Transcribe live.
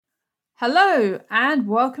Hello, and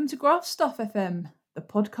welcome to Graph Stuff FM, the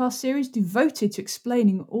podcast series devoted to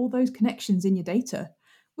explaining all those connections in your data.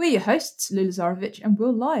 We're your hosts, Lula Zarovich and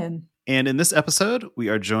Will Lyon. And in this episode, we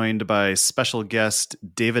are joined by special guest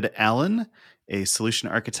David Allen, a solution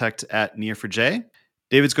architect at Neo4j.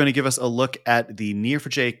 David's going to give us a look at the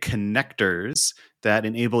Neo4j connectors that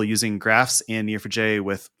enable using graphs and Neo4j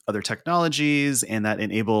with other technologies and that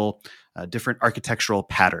enable different architectural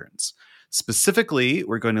patterns. Specifically,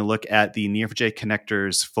 we're going to look at the Neo4j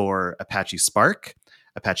connectors for Apache Spark,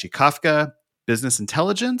 Apache Kafka, Business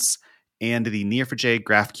Intelligence, and the Neo4j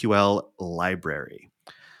GraphQL library.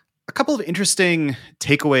 A couple of interesting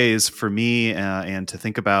takeaways for me and to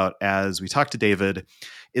think about as we talk to David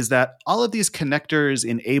is that all of these connectors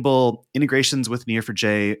enable integrations with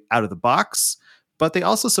Neo4j out of the box, but they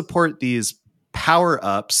also support these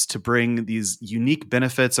power-ups to bring these unique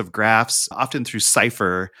benefits of graphs, often through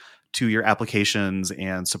Cypher, to your applications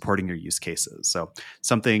and supporting your use cases. So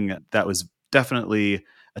something that was definitely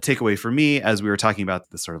a takeaway for me as we were talking about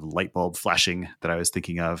the sort of light bulb flashing that I was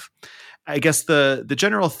thinking of. I guess the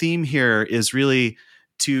general theme here is really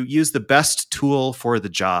to use the best tool for the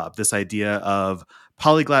job, this idea of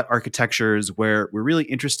polyglot architectures where we're really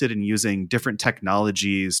interested in using different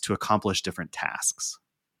technologies to accomplish different tasks.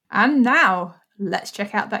 And now, let's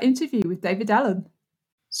check out that interview with David Allen.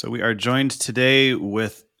 So we are joined today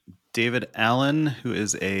with David Allen, who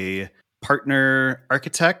is a partner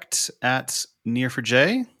architect at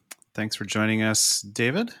Neo4j. Thanks for joining us,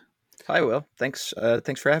 David. Hi, Will. Thanks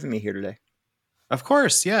for having me here today. Of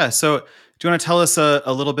course, yeah. So do you want to tell us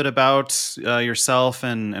a little bit about yourself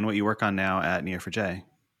and what you work on now at Neo4j?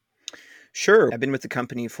 Sure. I've been with the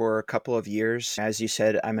company for a couple of years. As you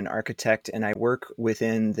said, I'm an architect, and I work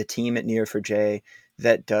within the team at Neo4j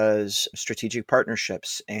that does strategic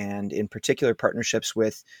partnerships, and in particular partnerships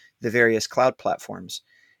with the various cloud platforms.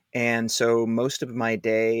 And so most of my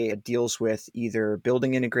day deals with either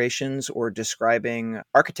building integrations or describing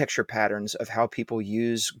architecture patterns of how people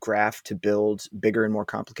use graph to build bigger and more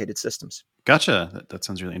complicated systems. Gotcha. That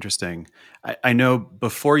sounds really interesting. I know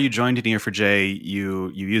before you joined Neo4j,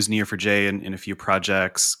 you used Neo4j in a few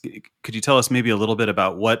projects. Could you tell us maybe a little bit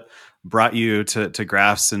about what brought you to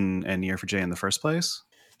graphs and Neo4j in the first place?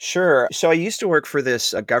 Sure. So I used to work for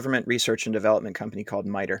this government research and development company called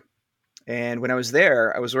MITRE. And when I was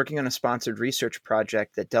there, I was working on a sponsored research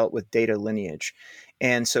project that dealt with data lineage.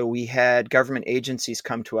 And so we had government agencies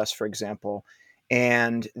come to us, for example,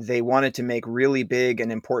 and they wanted to make really big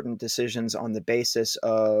and important decisions on the basis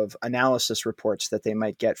of analysis reports that they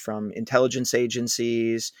might get from intelligence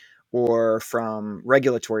agencies or from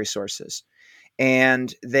regulatory sources.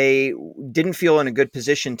 And they didn't feel in a good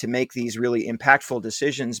position to make these really impactful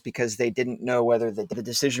decisions because they didn't know whether the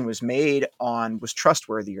decision was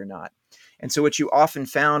trustworthy or not. And so what you often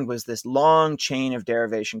found was this long chain of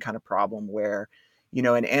derivation kind of problem where,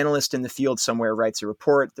 an analyst in the field somewhere writes a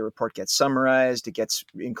report, the report gets summarized, it gets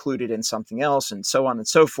included in something else, and so on and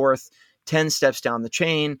so forth, 10 steps down the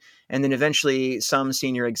chain. And then eventually some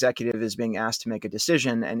senior executive is being asked to make a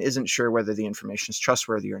decision and isn't sure whether the information is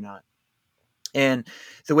trustworthy or not. And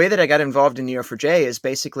the way that I got involved in Neo4j is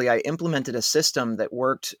basically I implemented a system that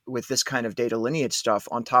worked with this kind of data lineage stuff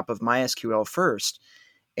on top of MySQL first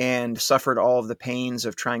and suffered all of the pains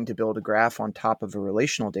of trying to build a graph on top of a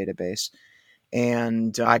relational database.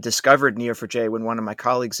 And I discovered Neo4j when one of my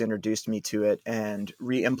colleagues introduced me to it and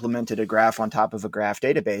re-implemented a graph on top of a graph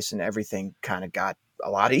database, and everything kind of got a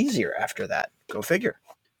lot easier after that. Go figure.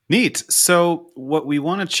 Neat. So what we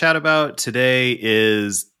want to chat about today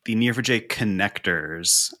is the Neo4j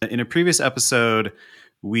connectors. In a previous episode,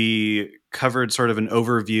 we covered sort of an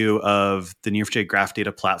overview of the Neo4j graph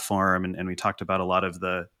data platform, and we talked about a lot of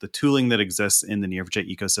the tooling that exists in the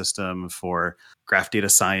Neo4j ecosystem for graph data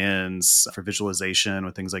science, for visualization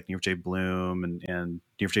with things like Neo4j Bloom and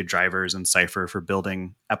Neo4j drivers and Cypher for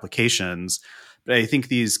building applications. But I think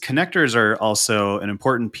these connectors are also an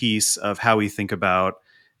important piece of how we think about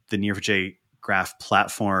the Neo4j graph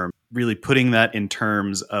platform, really putting that in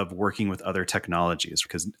terms of working with other technologies.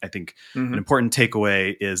 Because I think an important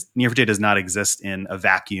takeaway is Neo4j does not exist in a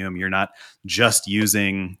vacuum. You're not just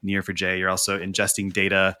using Neo4j. You're also ingesting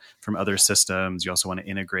data from other systems. You also want to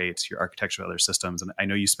integrate your architecture with other systems. And I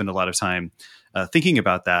know you spend a lot of time thinking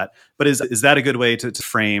about that. But is that a good way to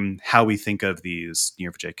frame how we think of these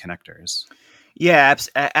Neo4j connectors? Yeah,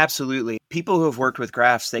 absolutely. People who have worked with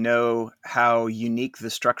graphs, they know how unique the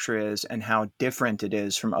structure is and how different it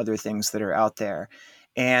is from other things that are out there.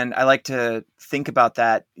 And I like to think about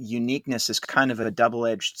that uniqueness as kind of a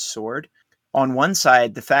double-edged sword. on one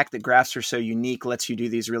side, the fact that graphs are so unique lets you do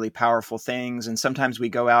these really powerful things. And sometimes we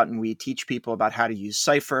go out and we teach people about how to use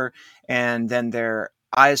Cypher, and then their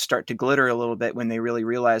eyes start to glitter a little bit when they really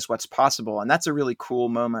realize what's possible. And that's a really cool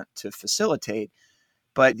moment to facilitate.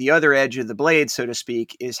 But the other edge of the blade, so to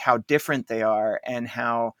speak, is how different they are and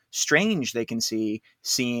how strange they can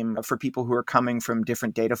seem for people who are coming from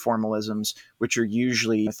different data formalisms, which are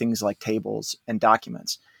usually things like tables and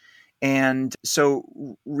documents. And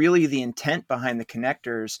so really the intent behind the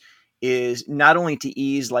connectors is not only to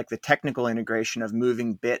ease like the technical integration of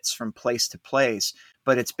moving bits from place to place,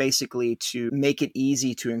 but it's basically to make it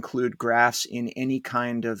easy to include graphs in any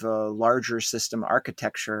kind of a larger system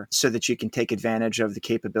architecture so that you can take advantage of the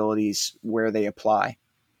capabilities where they apply.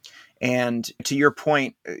 And to your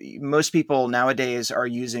point, most people nowadays are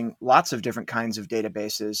using lots of different kinds of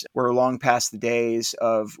databases. We're long past the days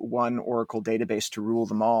of one Oracle database to rule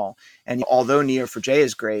them all. And although Neo4j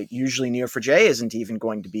is great, usually Neo4j isn't even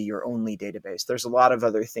going to be your only database. There's a lot of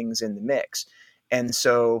other things in the mix. And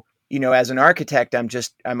so, as an architect,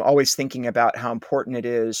 I'm always thinking about how important it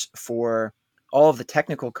is for all of the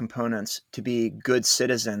technical components to be good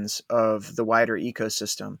citizens of the wider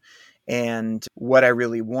ecosystem. And what I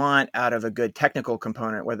really want out of a good technical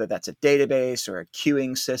component, whether that's a database or a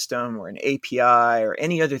queuing system or an API or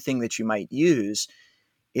any other thing that you might use,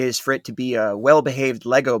 is for it to be a well-behaved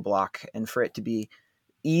Lego block and for it to be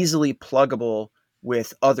easily pluggable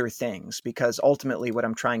with other things, because ultimately what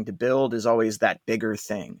I'm trying to build is always that bigger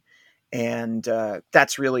thing. And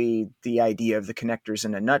that's really the idea of the connectors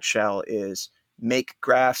in a nutshell, is make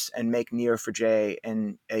graphs and make Neo4j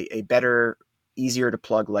and a better, easier to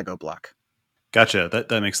plug Lego block. Gotcha.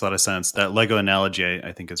 That makes a lot of sense. That Lego analogy,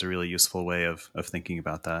 I think, is a really useful way of thinking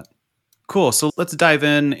about that. Cool. So let's dive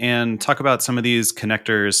in and talk about some of these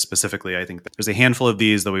connectors specifically. I think there's a handful of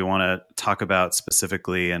these that we want to talk about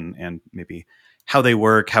specifically, and maybe how they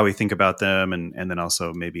work, how we think about them, and then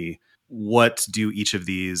also maybe what do each of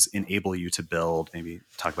these enable you to build, maybe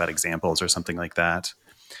talk about examples or something like that.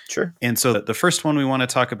 Sure. And so the first one we want to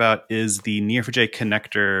talk about is the Neo4j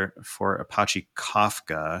connector for Apache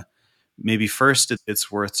Kafka. Maybe first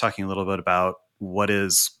it's worth talking a little bit about what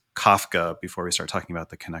is Kafka before we start talking about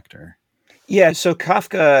the connector. Yeah, so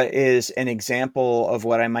Kafka is an example of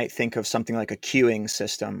what I might think of something like a queuing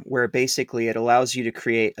system, where basically it allows you to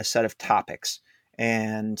create a set of topics.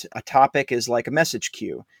 And a topic is like a message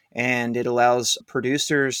queue. And it allows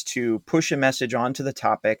producers to push a message onto the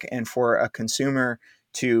topic and for a consumer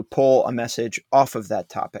to pull a message off of that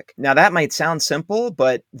topic. Now, that might sound simple,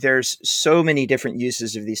 but there's so many different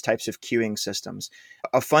uses of these types of queuing systems.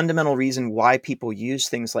 A fundamental reason why people use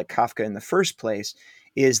things like Kafka in the first place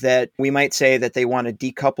is that we might say that they want to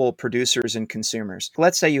decouple producers and consumers.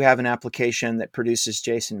 Let's say you have an application that produces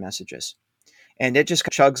JSON messages, and it just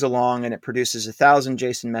chugs along and it produces 1,000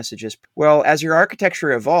 JSON messages. Well, as your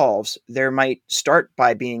architecture evolves, there might start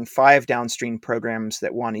by being 5 downstream programs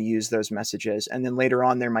that want to use those messages. And then later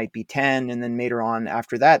on, there might be 10. And then later on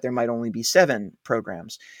after that, there might only be 7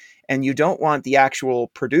 programs. And you don't want the actual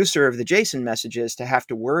producer of the JSON messages to have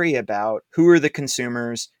to worry about who are the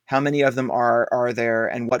consumers, how many of them are there,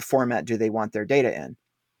 and what format do they want their data in.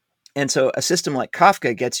 And so a system like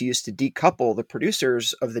Kafka gets used to decouple the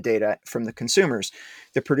producers of the data from the consumers.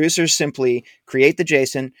 The producers simply create the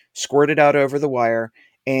JSON, squirt it out over the wire,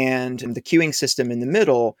 and the queuing system in the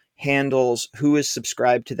middle handles who is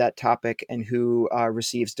subscribed to that topic and who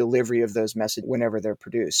receives delivery of those messages whenever they're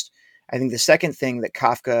produced. I think the second thing that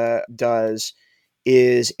Kafka does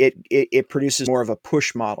is it produces more of a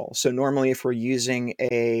push model. So normally if we're using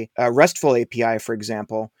a RESTful API, for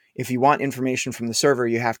example, if you want information from the server,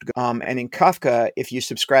 you have to go. And in Kafka, if you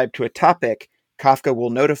subscribe to a topic, Kafka will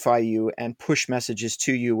notify you and push messages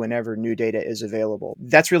to you whenever new data is available.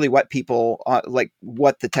 That's really what people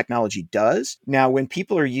what the technology does. Now, when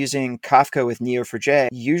people are using Kafka with Neo4j,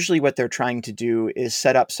 usually what they're trying to do is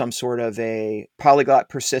set up some sort of a polyglot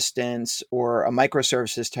persistence or a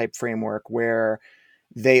microservices type framework where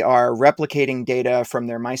they are replicating data from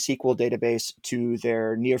their MySQL database to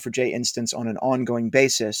their Neo4j instance on an ongoing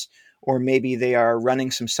basis. Or maybe they are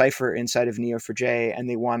running some Cypher inside of Neo4j and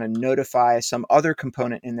they want to notify some other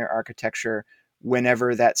component in their architecture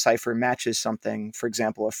whenever that Cypher matches something, for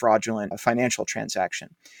example, a fraudulent financial transaction.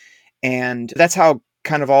 And that's how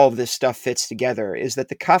kind of all of this stuff fits together, is that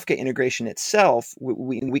the Kafka integration itself,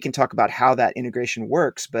 we can talk about how that integration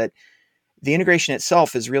works, but the integration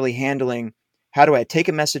itself is really handling, how do I take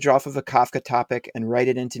a message off of a Kafka topic and write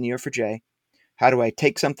it into Neo4j? How do I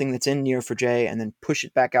take something that's in Neo4j and then push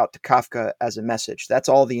it back out to Kafka as a message? That's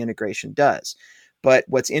all the integration does. But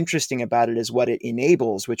what's interesting about it is what it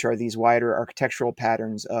enables, which are these wider architectural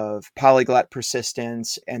patterns of polyglot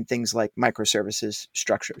persistence and things like microservices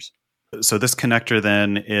structures. So this connector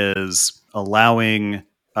then is allowing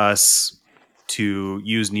us to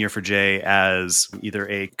use Neo4j as either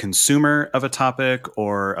a consumer of a topic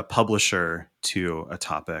or a publisher to a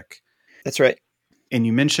topic. That's right. And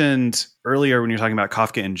you mentioned earlier when you were talking about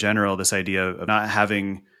Kafka in general, this idea of not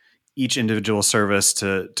having each individual service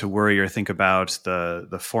to worry or think about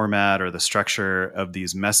the format or the structure of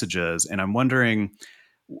these messages. And I'm wondering,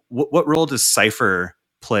 what role does Cypher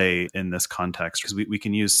play in this context? Because we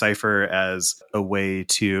can use Cypher as a way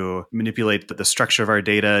to manipulate the structure of our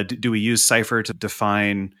data. Do we use Cypher to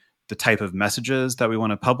define the type of messages that we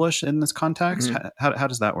want to publish in this context? Mm-hmm. How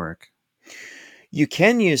does that work? You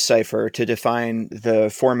can use Cypher to define the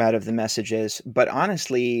format of the messages, but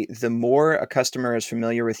honestly, the more a customer is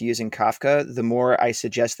familiar with using Kafka, the more I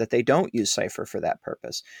suggest that they don't use Cypher for that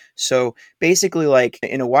purpose. So basically, like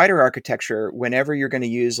in a wider architecture, whenever you're going to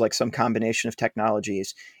use like some combination of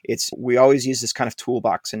technologies, we always use this kind of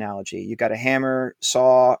toolbox analogy. You got a hammer,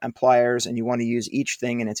 saw, and pliers, and you want to use each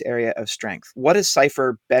thing in its area of strength. What is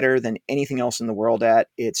Cypher better than anything else in the world at?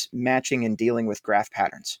 It's matching and dealing with graph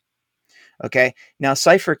patterns. Okay, now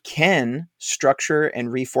Cypher can structure and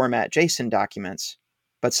reformat JSON documents,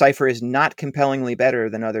 but Cypher is not compellingly better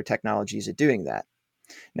than other technologies at doing that.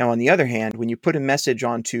 Now, on the other hand, when you put a message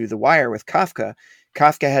onto the wire with Kafka,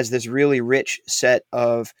 Kafka has this really rich set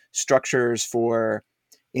of structures for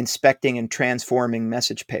inspecting and transforming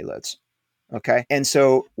message payloads. Okay. And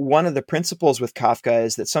so one of the principles with Kafka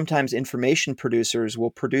is that sometimes information producers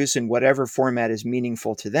will produce in whatever format is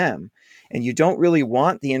meaningful to them. And you don't really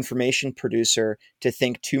want the information producer to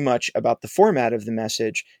think too much about the format of the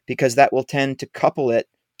message, because that will tend to couple it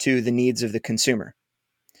to the needs of the consumer.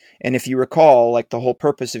 And if you recall, like the whole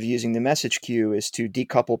purpose of using the message queue is to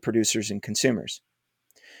decouple producers and consumers.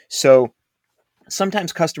 So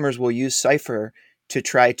sometimes customers will use Cypher to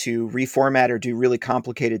try to reformat or do really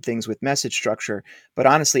complicated things with message structure. But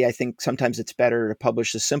honestly, I think sometimes it's better to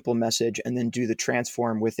publish a simple message and then do the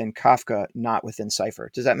transform within Kafka, not within Cypher.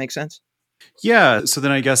 Does that make sense? Yeah. So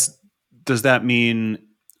then I guess, does that mean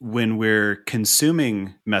when we're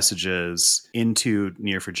consuming messages into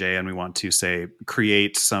Neo4j and we want to, say,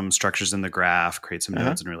 create some structures in the graph, create some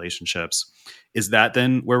nodes and relationships, is that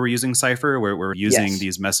then where we're using Cypher, where we're using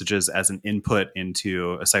these messages as an input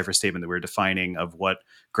into a Cypher statement that we're defining of what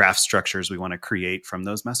graph structures we want to create from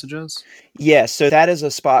those messages? Yes. So that is a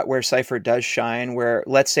spot where Cypher does shine, where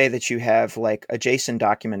let's say that you have like a JSON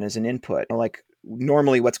document as an input, like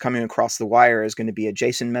normally what's coming across the wire is going to be a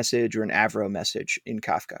JSON message or an Avro message in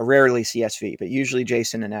Kafka, rarely CSV, but usually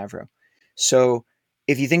JSON and Avro. So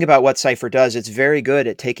if you think about what Cypher does, it's very good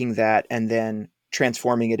at taking that and then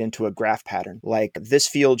transforming it into a graph pattern. Like this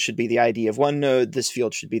field should be the ID of one node, this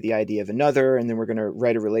field should be the ID of another, and then we're going to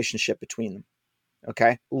write a relationship between them.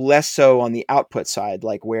 Okay. Less so on the output side,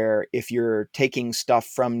 like where if you're taking stuff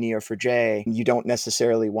from Neo4j, you don't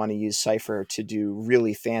necessarily want to use Cypher to do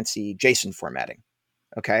really fancy JSON formatting.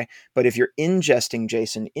 Okay. But if you're ingesting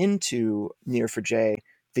JSON into Neo4j,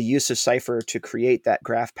 the use of Cypher to create that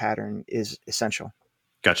graph pattern is essential.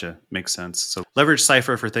 Gotcha. Makes sense. So leverage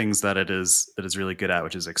Cypher for things that it is really good at,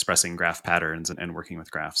 which is expressing graph patterns and working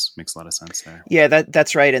with graphs. Makes a lot of sense there. Yeah,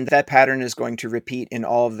 that's right. And that pattern is going to repeat in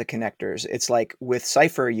all of the connectors. It's like with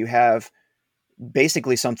Cypher, you have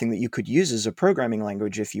basically something that you could use as a programming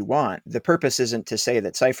language if you want. The purpose isn't to say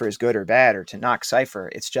that Cypher is good or bad or to knock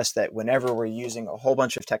Cypher. It's just that whenever we're using a whole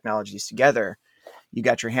bunch of technologies together, you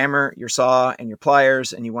got your hammer, your saw, and your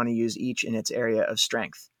pliers, and you want to use each in its area of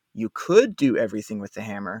strength. You could do everything with the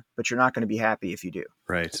hammer, but you're not going to be happy if you do.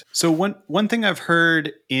 Right. So one thing I've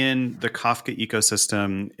heard in the Kafka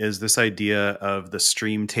ecosystem is this idea of the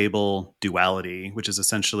stream table duality, which is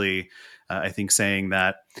essentially, I think, saying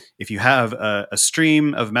that if you have a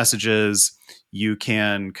stream of messages, you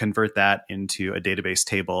can convert that into a database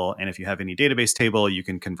table. And if you have any database table, you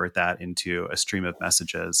can convert that into a stream of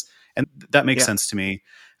messages. And that makes sense to me.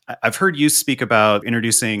 I've heard you speak about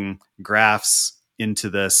introducing graphs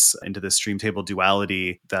into this stream table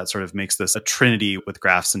duality that sort of makes this a trinity with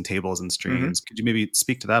graphs and tables and streams. Could you maybe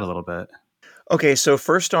speak to that a little bit? Okay, so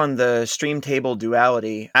first on the stream table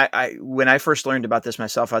duality, I when I first learned about this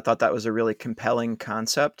myself, I thought that was a really compelling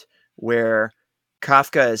concept where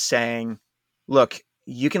Kafka is saying, look,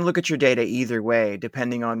 you can look at your data either way,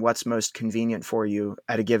 depending on what's most convenient for you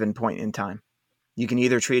at a given point in time. You can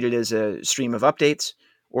either treat it as a stream of updates,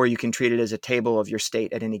 or you can treat it as a table of your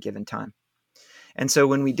state at any given time. And so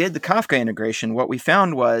when we did the Kafka integration, what we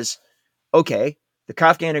found was, okay, the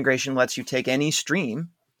Kafka integration lets you take any stream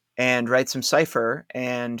and write some cipher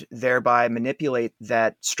and thereby manipulate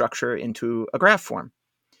that structure into a graph form.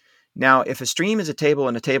 Now, if a stream is a table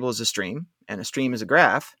and a table is a stream and a stream is a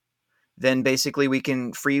graph, then basically we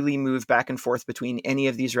can freely move back and forth between any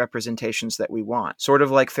of these representations that we want. Sort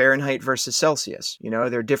of like Fahrenheit versus Celsius.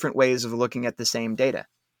 There are different ways of looking at the same data.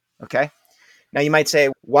 Okay? Now you might say,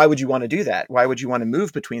 why would you want to do that? Why would you want to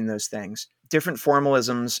move between those things? Different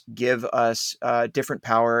formalisms give us different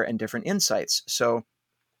power and different insights. So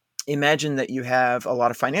imagine that you have a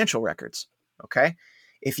lot of financial records. Okay?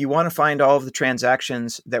 If you want to find all of the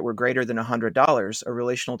transactions that were greater than $100, a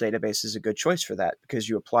relational database is a good choice for that because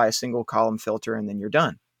you apply a single column filter and then you're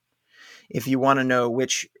done. If you want to know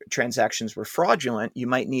which transactions were fraudulent, you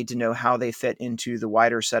might need to know how they fit into the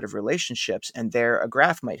wider set of relationships, and there a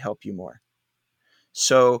graph might help you more.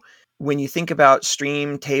 So when you think about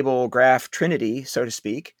stream, table, graph, trinity, so to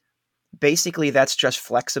speak, basically that's just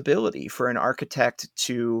flexibility for an architect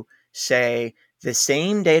to say the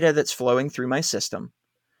same data that's flowing through my system,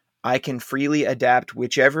 I can freely adapt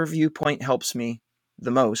whichever viewpoint helps me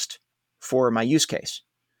the most for my use case.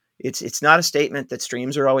 It's not a statement that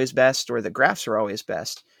streams are always best or that graphs are always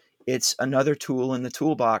best. It's another tool in the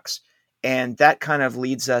toolbox. And that kind of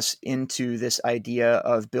leads us into this idea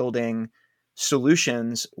of building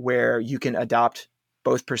solutions where you can adopt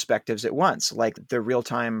both perspectives at once, like the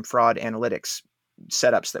real-time fraud analytics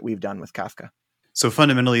setups that we've done with Kafka. So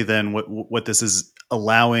fundamentally, then, what this is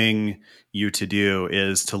allowing you to do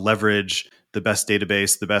is to leverage the best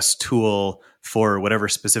database, the best tool for whatever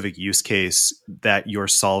specific use case that you're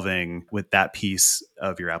solving with that piece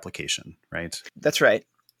of your application, right? That's right.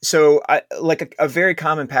 So a very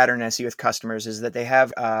common pattern I see with customers is that they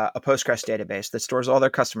have a Postgres database that stores all their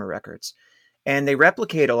customer records. And they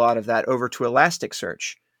replicate a lot of that over to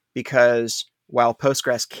Elasticsearch because while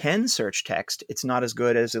Postgres can search text, it's not as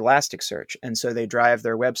good as Elasticsearch. And so they drive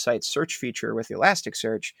their website search feature with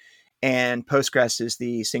Elasticsearch, and Postgres is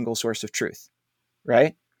the single source of truth,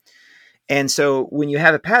 right? And so when you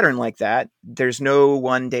have a pattern like that, there's no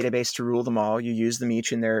one database to rule them all. You use them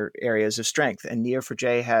each in their areas of strength. And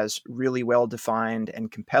Neo4j has really well-defined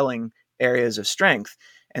and compelling areas of strength.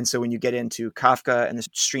 And so when you get into Kafka and the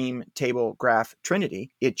stream, table, graph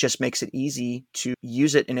trinity, it just makes it easy to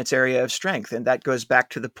use it in its area of strength. And that goes back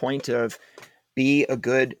to the point of be a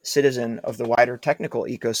good citizen of the wider technical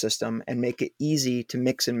ecosystem and make it easy to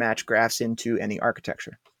mix and match graphs into any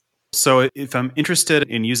architecture. So if I'm interested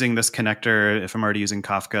in using this connector, if I'm already using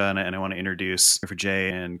Kafka and I want to introduce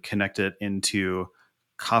Neo4j and connect it into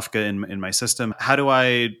Kafka in my system, how do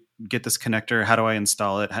I get this connector? How do I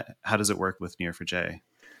install it? How does it work with Neo4j?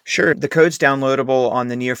 Sure. The code's downloadable on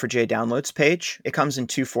the Neo4j downloads page. It comes in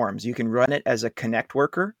two forms. You can run it as a connect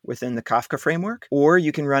worker within the Kafka framework, or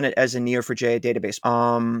you can run it as a Neo4j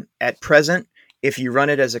database. At present, if you run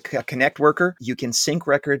it as a connect worker, you can sync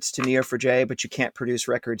records to Neo4j, but you can't produce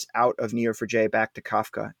records out of Neo4j back to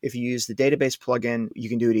Kafka. If you use the database plugin, you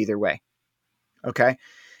can do it either way. Okay.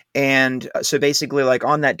 And so basically, like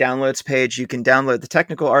on that downloads page, you can download the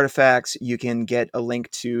technical artifacts. You can get a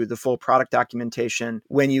link to the full product documentation.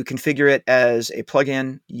 When you configure it as a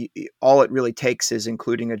plugin, all it really takes is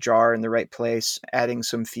including a jar in the right place, adding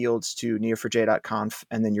some fields to neo4j.conf,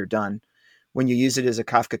 and then you're done. When you use it as a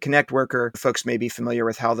Kafka Connect worker, folks may be familiar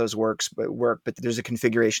with how those work, but there's a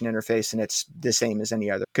configuration interface, and it's the same as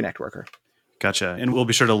any other Connect worker. Gotcha. And we'll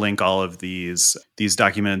be sure to link all of these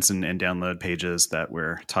documents and download pages that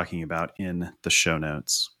we're talking about in the show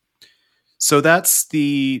notes. So that's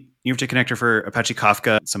the Neo4j connector for Apache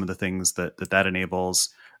Kafka, some of the things that enables.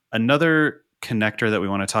 Another connector that we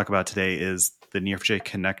want to talk about today is the Neo4j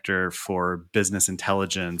connector for business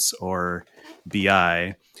intelligence, or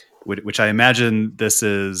BI, which I imagine this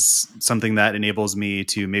is something that enables me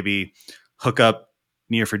to maybe hook up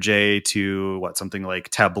Neo4j to something like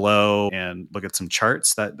Tableau and look at some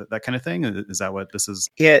charts, that kind of thing. Is that what this is?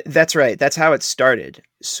 Yeah, that's right. That's how it started.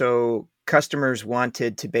 So customers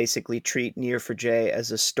wanted to basically treat Neo4j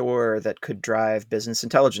as a store that could drive business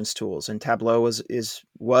intelligence tools, and Tableau was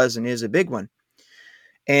and is a big one.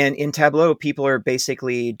 And in Tableau, people are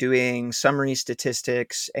basically doing summary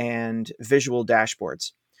statistics and visual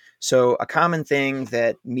dashboards. So a common thing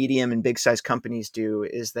that medium and big size companies do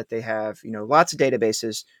is that they have, lots of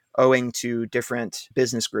databases owing to different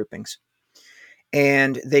business groupings.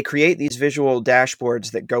 And they create these visual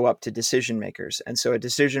dashboards that go up to decision makers. And so a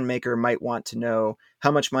decision maker might want to know,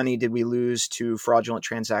 how much money did we lose to fraudulent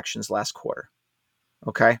transactions last quarter?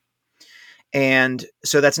 Okay. And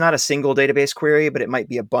so that's not a single database query, but it might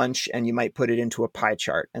be a bunch, and you might put it into a pie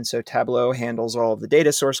chart. And so Tableau handles all of the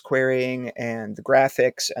data source querying and the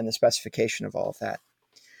graphics and the specification of all of that.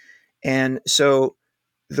 And so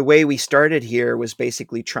the way we started here was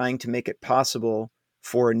basically trying to make it possible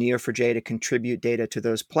for Neo4j to contribute data to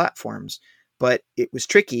those platforms. But it was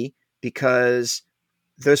tricky because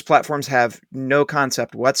those platforms have no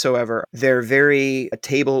concept whatsoever. They're very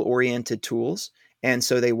table-oriented tools. And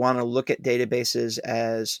so they want to look at databases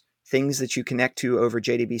as things that you connect to over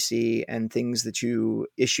JDBC and things that you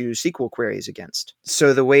issue SQL queries against.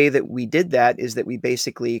 So the way that we did that is that we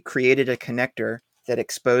basically created a connector that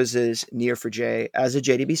exposes Neo4j as a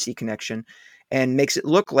JDBC connection and makes it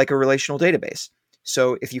look like a relational database.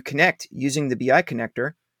 So if you connect using the BI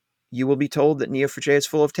connector, you will be told that Neo4j is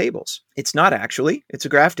full of tables. It's not actually, it's a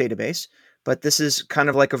graph database, but this is kind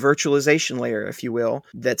of like a virtualization layer, if you will,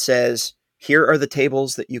 that says, here are the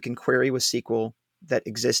tables that you can query with SQL that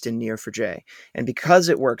exist in Neo4j. And because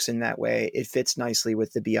it works in that way, it fits nicely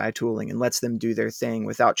with the BI tooling and lets them do their thing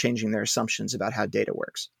without changing their assumptions about how data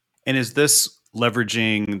works. And is this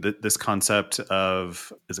leveraging this concept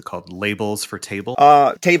of, is it called labels for table?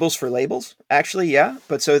 Tables for labels, actually, yeah.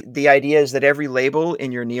 But so the idea is that every label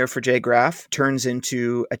in your Neo4j graph turns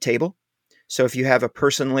into a table. So if you have a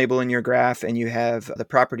person label in your graph and you have the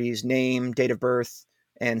properties name, date of birth,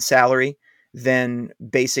 and salary, then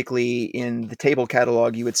basically in the table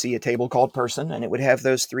catalog, you would see a table called person, and it would have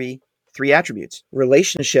those three attributes.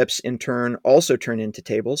 Relationships, in turn, also turn into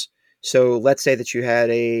tables. So let's say that you had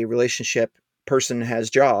a relationship person has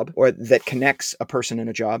job, or that connects a person and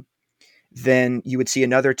a job, then you would see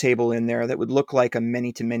another table in there that would look like a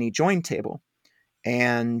many-to-many join table.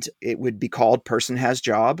 And it would be called person has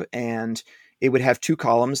job, and it would have two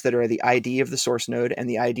columns that are the ID of the source node and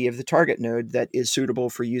the ID of the target node that is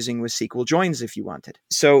suitable for using with SQL joins if you wanted.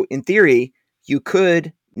 So in theory, you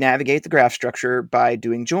could navigate the graph structure by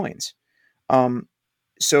doing joins.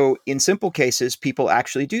 So in simple cases, people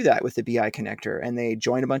actually do that with the BI connector, and they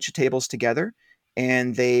join a bunch of tables together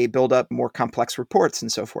and they build up more complex reports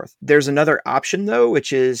and so forth. There's another option though,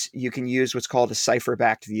 which is you can use what's called a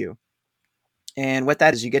cipher-backed view. And what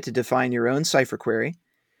that is, you get to define your own cipher query,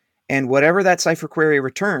 and whatever that cipher query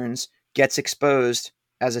returns gets exposed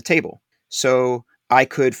as a table. So I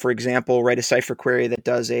could, for example, write a cipher query that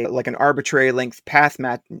does an arbitrary length path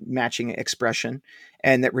matching expression,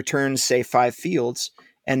 and that returns, say, 5 fields,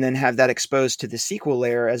 and then have that exposed to the SQL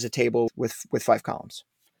layer as a table with 5 columns.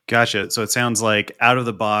 Gotcha. So it sounds like out of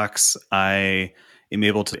the box, I am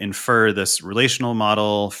able to infer this relational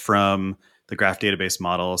model from the graph database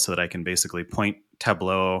model so that I can basically point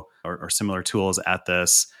Tableau or similar tools at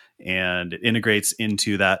this, and it integrates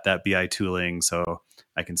into that BI tooling. So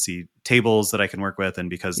I can see tables that I can work with. And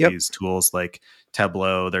because these tools like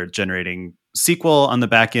Tableau, they're generating SQL on the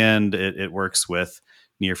back end, it works with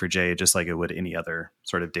Neo4j just like it would any other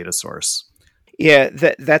sort of data source. Yeah,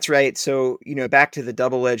 that's right. So, back to the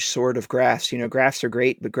double-edged sword of graphs. Graphs are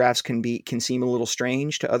great, but graphs can seem a little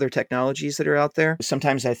strange to other technologies that are out there.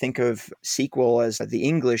 Sometimes I think of SQL as the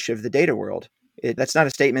English of the data world. That's not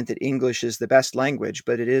a statement that English is the best language,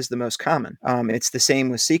 but it is the most common. It's the same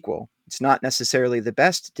with SQL. It's not necessarily the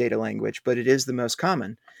best data language, but it is the most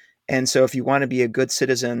common. And so if you want to be a good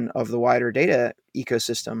citizen of the wider data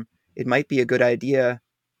ecosystem, it might be a good idea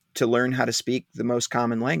to learn how to speak the most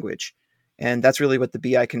common language. And that's really what the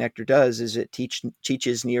BI connector does, is it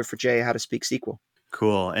teaches Neo4j how to speak SQL.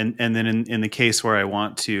 Cool. And then in the case where I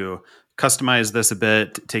want to customize this a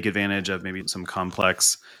bit, take advantage of maybe some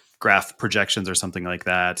complex graph projections or something like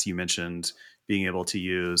that, you mentioned being able to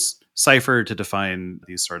use Cypher to define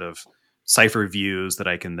these sort of Cypher views that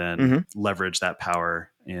I can then leverage that power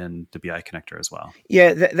in the BI connector as well.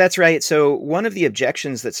 Yeah, that's right. So one of the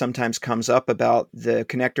objections that sometimes comes up about the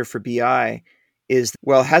connector for BI is,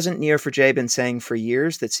 well, hasn't Neo4j been saying for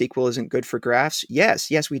years that SQL isn't good for graphs?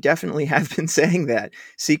 Yes, we definitely have been saying that.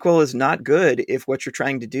 SQL is not good if what you're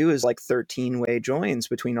trying to do is like 13-way joins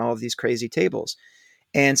between all of these crazy tables.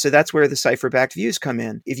 And so that's where the cipher-backed views come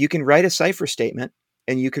in. If you can write a cipher statement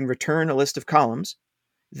and you can return a list of columns,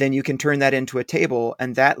 then you can turn that into a table,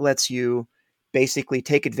 and that lets you basically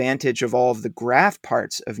take advantage of all of the graph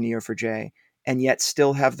parts of Neo4j and yet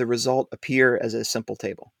still have the result appear as a simple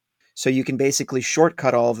table. So you can basically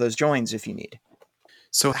shortcut all of those joins if you need.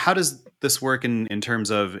 So how does this work in terms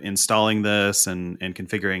of installing this and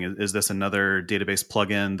configuring? Is this another database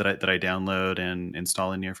plugin that I download and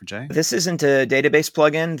install in Neo4j? This isn't a database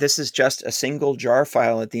plugin. This is just a single jar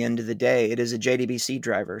file at the end of the day. It is a JDBC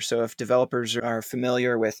driver. So if developers are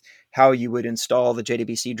familiar with how you would install the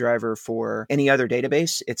JDBC driver for any other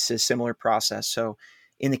database, it's a similar process. So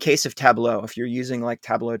in the case of Tableau, if you're using like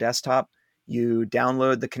Tableau Desktop, you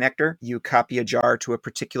download the connector, you copy a jar to a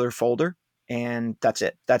particular folder, and that's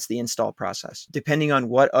it. That's the install process. Depending on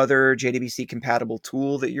what other JDBC compatible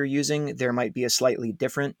tool that you're using, there might be a slightly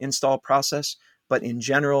different install process, but in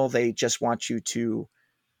general, they just want you to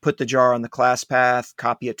put the jar on the class path,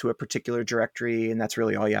 copy it to a particular directory, and that's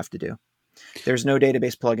really all you have to do. There's no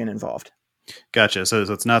database plugin involved. Gotcha. So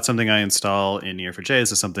it's not something I install in Neo4j.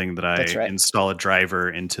 This is something that I install a driver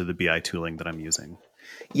into the BI tooling that I'm using.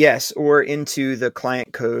 Yes, or into the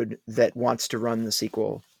client code that wants to run the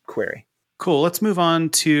SQL query. Cool. Let's move on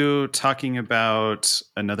to talking about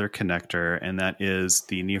another connector, and that is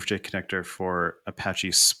the Neo4j connector for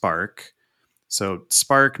Apache Spark. So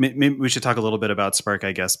Spark, maybe we should talk a little bit about Spark,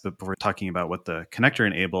 I guess, but before talking about what the connector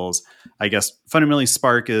enables, I guess fundamentally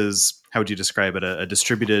Spark is, how would you describe it, a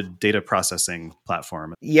distributed data processing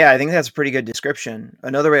platform? Yeah, I think that's a pretty good description.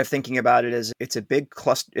 Another way of thinking about it is it's a big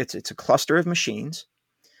cluster. It's a cluster of machines.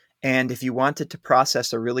 And if you wanted to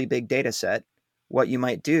process a really big data set, what you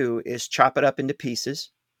might do is chop it up into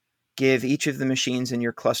pieces, give each of the machines in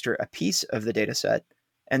your cluster a piece of the data set,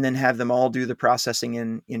 and then have them all do the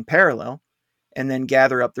processing in parallel, and then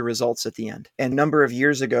gather up the results at the end. And a number of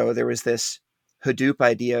years ago, there was this Hadoop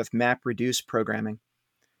idea of MapReduce programming.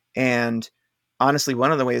 And honestly,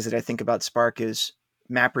 one of the ways that I think about Spark is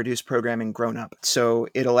MapReduce programming grown up. So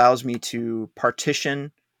it allows me to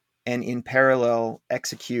partition and in parallel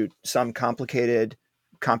execute some complicated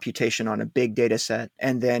computation on a big data set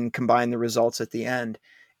and then combine the results at the end.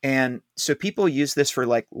 And so people use this for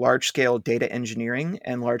like large scale data engineering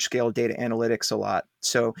and large scale data analytics a lot.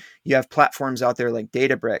 So you have platforms out there like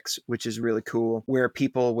Databricks, which is really cool, where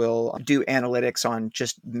people will do analytics on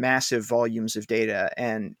just massive volumes of data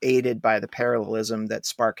and aided by the parallelism that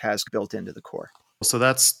Spark has built into the core. So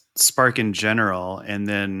that's Spark in general. And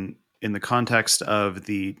then in the context of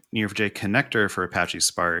the Neo4j connector for Apache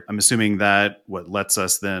Spark, I'm assuming that what lets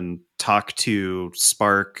us then talk to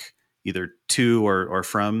Spark either to or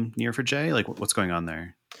from Neo4j? Like what's going on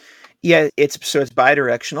there? Yeah, it's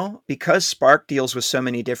bidirectional because Spark deals with so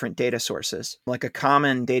many different data sources. Like a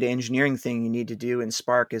common data engineering thing you need to do in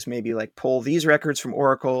Spark is maybe like pull these records from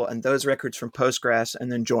Oracle and those records from Postgres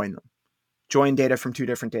and then join them. Join data from two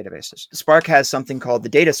different databases. Spark has something called the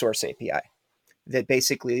data source API that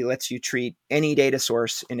basically lets you treat any data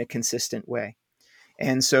source in a consistent way.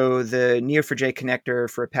 And so the Neo4j connector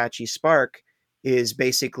for Apache Spark is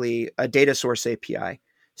basically a data source API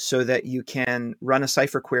so that you can run a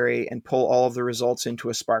Cypher query and pull all of the results into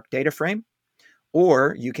a Spark data frame.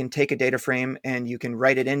 Or you can take a data frame and you can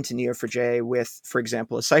write it into Neo4j with, for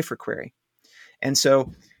example, a Cypher query. And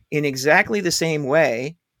so in exactly the same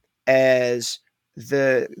way as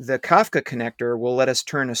the Kafka connector will let us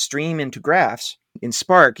turn a stream into graphs, in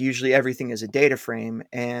Spark, usually everything is a data frame,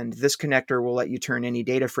 and this connector will let you turn any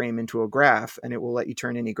data frame into a graph, and it will let you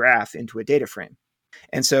turn any graph into a data frame.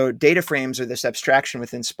 And so data frames are this abstraction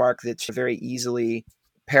within Spark that's very easily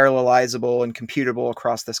parallelizable and computable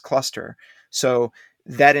across this cluster. So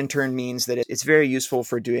that in turn means that it's very useful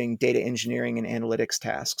for doing data engineering and analytics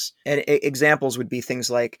tasks. And examples would be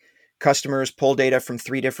things like customers pull data from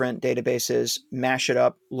 3 different databases, mash it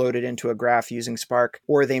up, load it into a graph using Spark,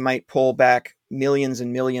 or they might pull back millions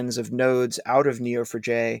and millions of nodes out of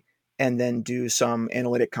Neo4j and then do some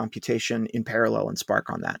analytic computation in parallel in Spark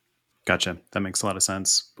on that. Gotcha. That makes a lot of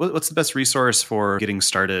sense. What's the best resource for getting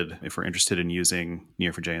started if we're interested in using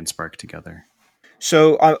Neo4j and Spark together?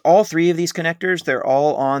 So all 3 of these connectors, they're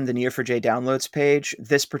all on the Neo4j downloads page.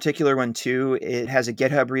 This particular one too, it has a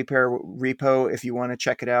GitHub repo if you want to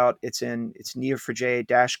check it out. It's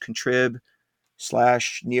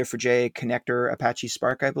neo4j-contrib/Neo4j connector Apache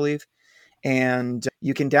Spark, I believe. And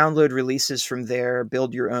you can download releases from there,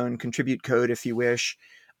 build your own, contribute code if you wish.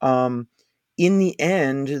 In the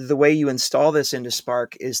end, the way you install this into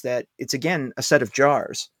Spark is that it's, again, a set of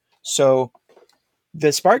jars. So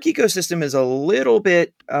the Spark ecosystem is a little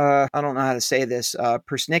bit, I don't know how to say this,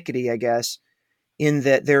 persnickety, I guess, in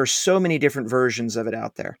that there are so many different versions of it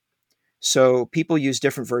out there. So people use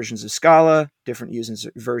different versions of Scala, different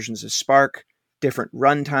versions of Spark, different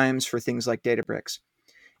runtimes for things like Databricks.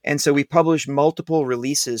 And so we publish multiple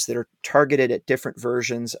releases that are targeted at different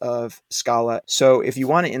versions of Scala. So if you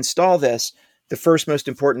want to install this, the first most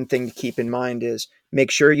important thing to keep in mind is make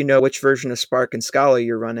sure you know which version of Spark and Scala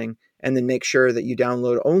you're running, and then make sure that you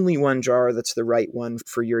download only one jar that's the right one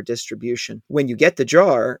for your distribution. When you get the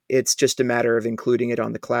jar, it's just a matter of including it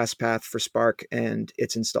on the class path for Spark, and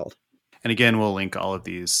it's installed. And again, we'll link all of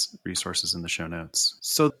these resources in the show notes.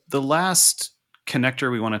 So the last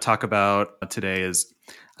connector we want to talk about today is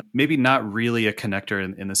maybe not really a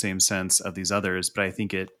connector in the same sense of these others, but I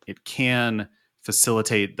think it can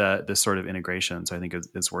facilitate this sort of integration. So I think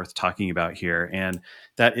is worth talking about here. And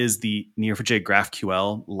that is the Neo4j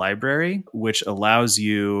GraphQL library, which allows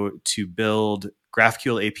you to build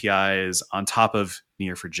GraphQL APIs on top of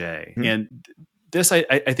Neo4j. Mm-hmm. And this I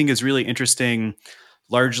think is really interesting,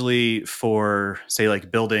 largely for, say,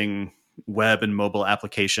 like building web and mobile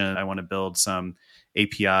application. I want to build some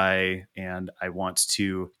API and I want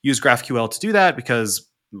to use GraphQL to do that because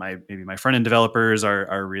maybe my front-end developers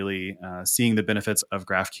are really seeing the benefits of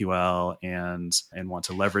GraphQL and want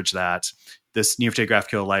to leverage that. This Neo4j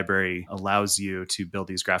GraphQL library allows you to build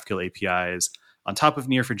these GraphQL APIs on top of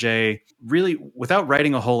Neo4j, really without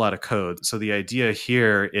writing a whole lot of code. So the idea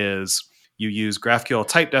here is you use GraphQL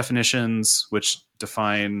type definitions, which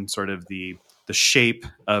define sort of the shape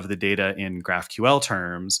of the data in GraphQL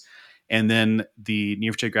terms. And then the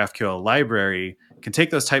Neo4j GraphQL library can take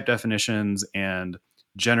those type definitions and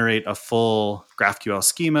generate a full GraphQL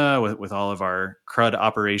schema with all of our CRUD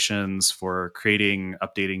operations for creating,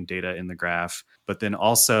 updating data in the graph, but then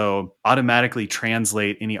also automatically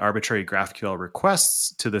translate any arbitrary GraphQL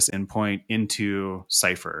requests to this endpoint into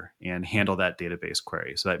Cypher and handle that database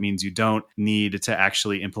query. So that means you don't need to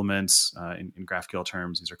actually implement, in GraphQL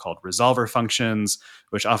terms, these are called resolver functions,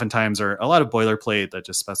 which oftentimes are a lot of boilerplate that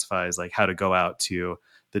just specifies like how to go out to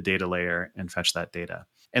the data layer and fetch that data.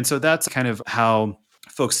 And so that's kind of how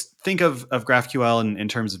folks think of GraphQL in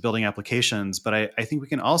terms of building applications, but I think we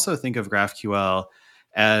can also think of GraphQL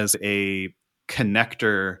as a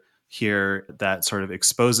connector here that sort of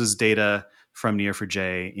exposes data from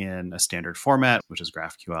Neo4j in a standard format, which is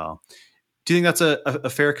GraphQL. Do you think that's a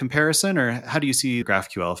fair comparison, or how do you see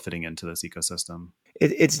GraphQL fitting into this ecosystem?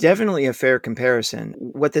 It's definitely a fair comparison.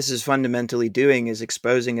 What this is fundamentally doing is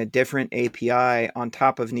exposing a different API on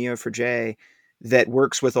top of Neo4j that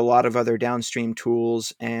works with a lot of other downstream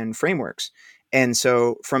tools and frameworks. And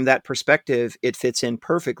so from that perspective, it fits in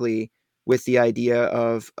perfectly with the idea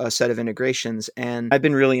of a set of integrations. And I've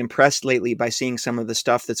been really impressed lately by seeing some of the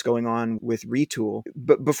stuff that's going on with Retool.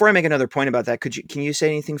 But before I make another point about that, can you say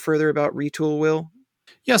anything further about Retool, Will?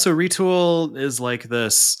 Yeah, so Retool is like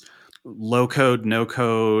this low code, no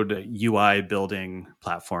code UI building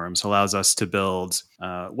platform. So allows us to build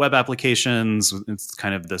web applications. It's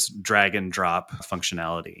kind of this drag and drop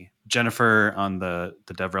functionality. Jennifer on the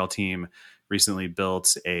DevRel team recently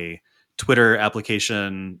built a Twitter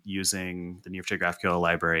application using the Neo4j GraphQL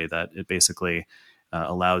library that it basically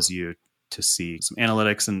allows you to see some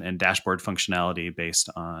analytics and dashboard functionality based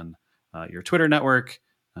on your Twitter network.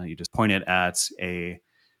 You just point it at a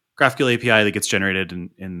GraphQL API that gets generated.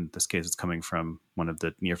 In this case, it's coming from one of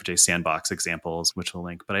the Neo4j sandbox examples, which we'll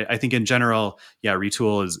link. But I think in general, yeah,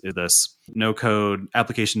 Retool is this no-code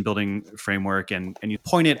application building framework, and you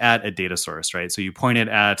point it at a data source, right? So you point it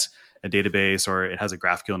at a database, or it has a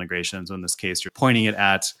GraphQL integration. So in this case, you're pointing it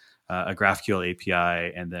at a GraphQL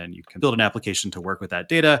API, and then you can build an application to work with that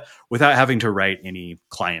data without having to write any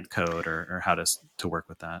client code or how to work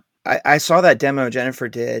with that. I saw that demo Jennifer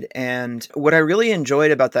did, and what I really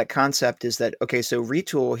enjoyed about that concept is that, okay, so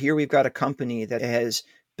Retool, here we've got a company that has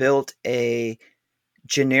built a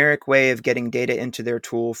generic way of getting data into their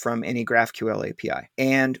tool from any GraphQL API.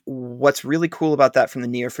 And what's really cool about that from the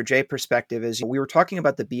Neo4j perspective is we were talking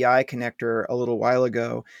about the BI connector a little while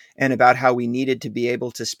ago and about how we needed to be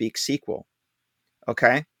able to speak SQL,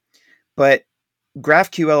 okay? But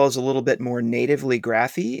GraphQL is a little bit more natively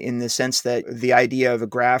graphy in the sense that the idea of a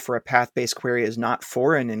graph or a path-based query is not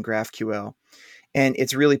foreign in GraphQL. And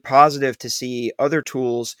it's really positive to see other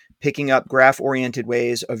tools picking up graph-oriented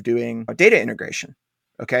ways of doing data integration,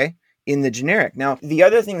 okay, in the generic. Now, the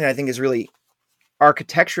other thing that I think is really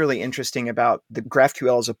architecturally interesting about the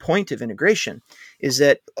GraphQL as a point of integration is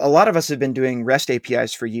that a lot of us have been doing REST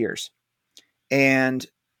APIs for years. And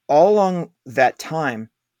all along that time,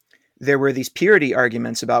 there were these purity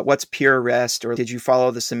arguments about what's pure REST, or did you follow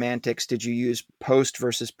the semantics? Did you use post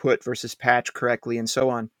versus put versus patch correctly, and so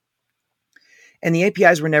on? And the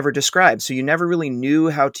APIs were never described. So you never really knew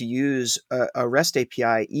how to use a REST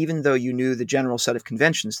API, even though you knew the general set of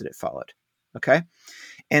conventions that it followed. Okay.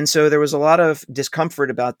 And so there was a lot of discomfort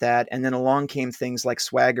about that. And then along came things like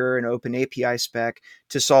Swagger and Open API Spec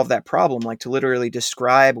to solve that problem, like to literally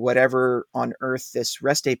describe whatever on earth this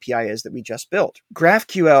REST API is that we just built.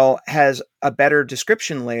 GraphQL has a better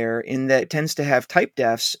description layer in that it tends to have type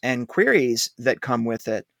defs and queries that come with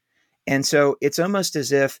it. And so it's almost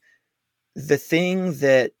as if the thing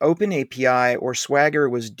that Open API or Swagger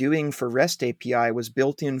was doing for REST API was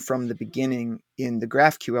built in from the beginning in the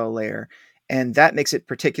GraphQL layer. And that makes it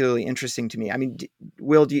particularly interesting to me. I mean,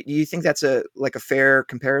 Will, do you think that's a fair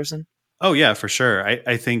comparison? Oh, yeah, for sure.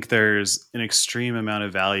 I think there's an extreme amount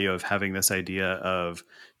of value of having this idea of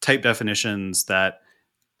type definitions that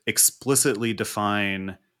explicitly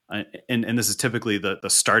define, and this is typically the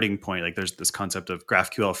starting point. Like there's this concept of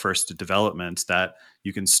GraphQL first development, that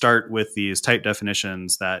you can start with these type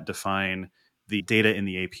definitions that define the data in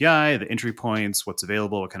the API, the entry points, what's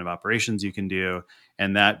available, what kind of operations you can do.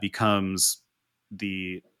 And that becomes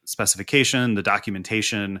the specification, the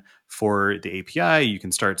documentation for the API. You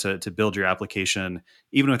can start to build your application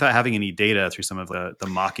even without having any data through some of the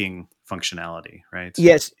mocking functionality, right?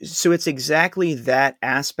 Yes. So it's exactly that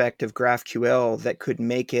aspect of GraphQL that could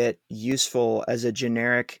make it useful as a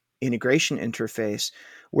generic integration interface,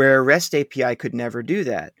 where REST API could never do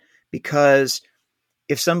that. Because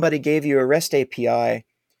if somebody gave you a REST API,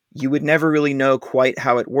 you would never really know quite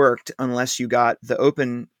how it worked unless you got the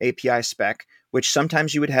open API spec, which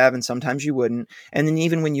sometimes you would have and sometimes you wouldn't. And then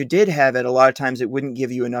even when you did have it, a lot of times it wouldn't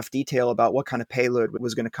give you enough detail about what kind of payload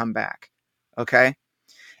was going to come back. Okay.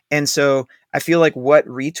 And so I feel like what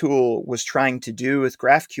Retool was trying to do with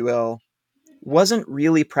GraphQL wasn't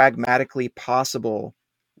really pragmatically possible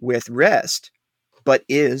with REST, but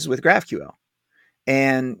is with GraphQL.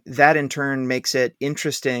 And that in turn makes it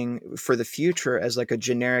interesting for the future as like a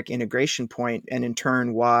generic integration point, and in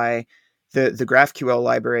turn why the GraphQL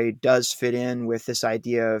library does fit in with this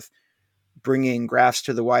idea of bringing graphs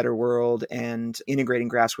to the wider world and integrating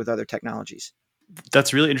graphs with other technologies.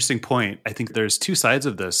 That's a really interesting point. I think there's two sides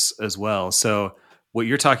of this as well. So what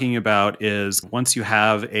you're talking about is once you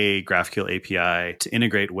have a GraphQL API to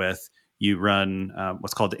integrate with, you run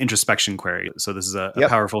what's called the introspection query. So this is a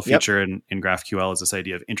powerful feature in GraphQL, is this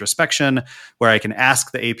idea of introspection, where I can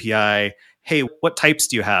ask the API, hey, what types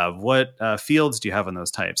do you have? What fields do you have in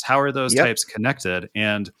those types? How are those types connected?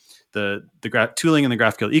 And the tooling in the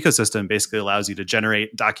GraphQL ecosystem basically allows you to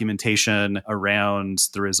generate documentation around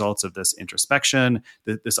the results of this introspection.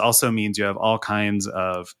 This also means you have all kinds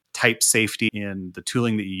of type safety in the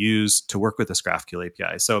tooling that you use to work with this GraphQL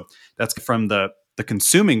API. So that's from the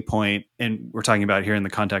consuming point, and we're talking about here in the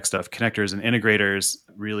context of connectors and integrators,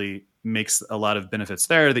 really makes a lot of benefits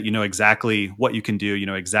there, that you know exactly what you can do, you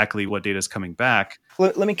know exactly what data is coming back.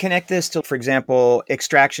 Let me connect this to, for example,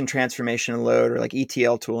 extraction, transformation, and load, or like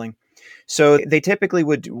ETL tooling. So they typically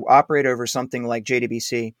would operate over something like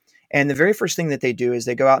JDBC. And the very first thing that they do is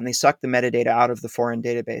they go out and they suck the metadata out of the foreign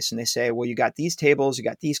database. And they say, well, you got these tables, you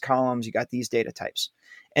got these columns, you got these data types.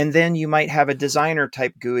 And then you might have a designer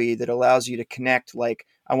type GUI that allows you to connect, like,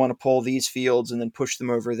 I want to pull these fields and then push them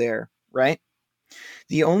over there, right?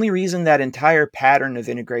 The only reason that entire pattern of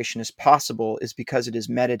integration is possible is because it is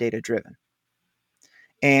metadata driven.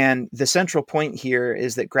 And the central point here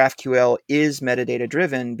is that GraphQL is metadata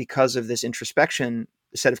driven because of this introspection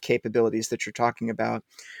set of capabilities that you're talking about,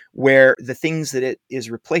 where the things that it is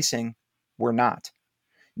replacing were not.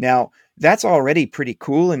 Now, that's already pretty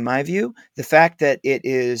cool in my view. The fact that it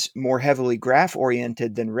is more heavily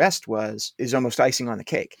graph-oriented than REST was is almost icing on the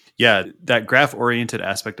cake. Yeah, that graph-oriented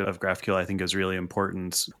aspect of GraphQL I think is really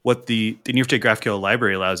important. What the Neo4j GraphQL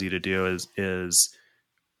library allows you to do is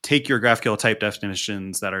take your GraphQL type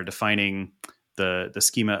definitions that are defining the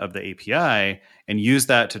schema of the API and use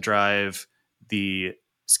that to drive the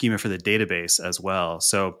schema for the database as well.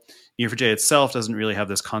 So Neo4j itself doesn't really have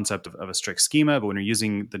this concept of a strict schema, but when you're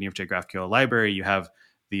using the Neo4j GraphQL library, you have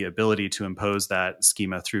the ability to impose that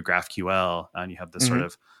schema through GraphQL, and you have this sort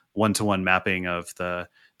of one-to-one mapping of the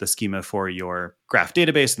schema for your graph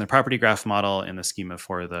database and the property graph model, and the schema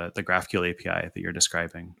for the GraphQL API that you're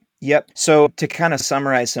describing. Yep. So to kind of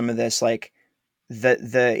summarize some of this, like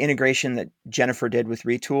the integration that Jennifer did with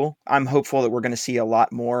Retool, I'm hopeful that we're going to see a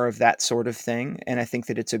lot more of that sort of thing. And I think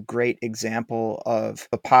that it's a great example of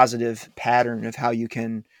a positive pattern of how you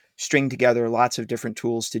can string together lots of different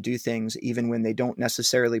tools to do things, even when they don't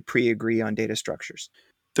necessarily pre-agree on data structures.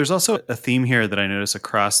 There's also a theme here that I notice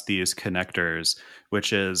across these connectors,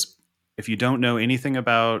 which is if you don't know anything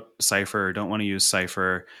about Cypher or don't want to use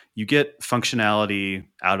Cypher, you get functionality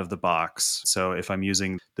out of the box. So if I'm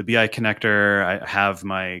using the BI connector, I have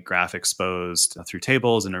my graph exposed through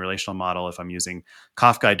tables in a relational model. If I'm using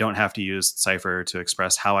Kafka, I don't have to use Cypher to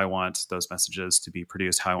express how I want those messages to be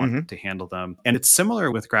produced, how I want to handle them. And it's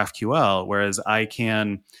similar with GraphQL, whereas I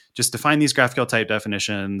can just define these GraphQL type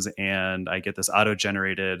definitions and I get this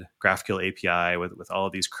auto-generated GraphQL API with all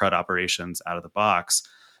of these CRUD operations out of the box.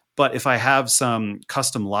 But if I have some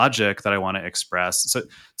custom logic that I want to express, so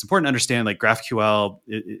it's important to understand like GraphQL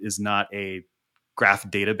is not a graph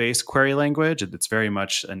database query language. It's very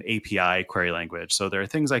much an API query language. So there are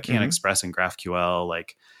things I can't express in GraphQL,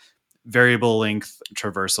 like variable length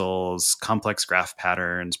traversals, complex graph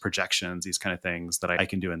patterns, projections, these kind of things that I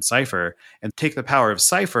can do in Cypher, and take the power of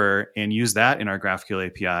Cypher and use that in our GraphQL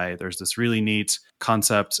API. There's this really neat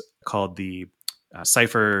concept called the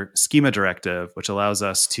Cypher schema directive, which allows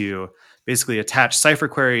us to basically attach Cypher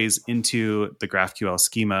queries into the GraphQL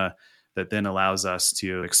schema that then allows us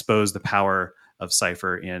to expose the power of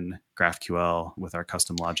Cypher in GraphQL with our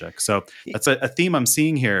custom logic. So that's a theme I'm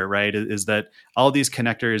seeing here, right? Is that all these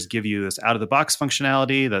connectors give you this out of the box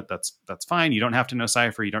functionality that's fine. You don't have to know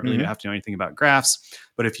Cypher. You don't really have to know anything about graphs.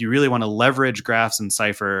 But if you really want to leverage graphs in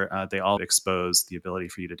Cypher, they all expose the ability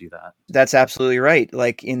for you to do that. That's absolutely right.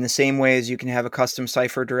 Like in the same way as you can have a custom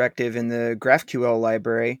Cypher directive in the GraphQL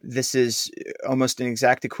library, this is almost an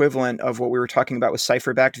exact equivalent of what we were talking about with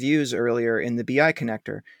Cypher-backed views earlier in the BI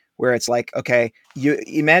connector, where it's like, okay, you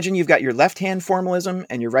imagine you've got your left-hand formalism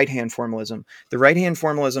and your right-hand formalism. The right-hand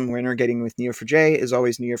formalism we're integrating with Neo4j is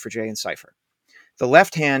always Neo4j and Cypher. The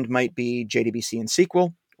left hand might be JDBC and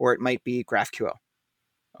SQL, or it might be GraphQL.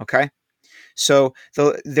 Okay? So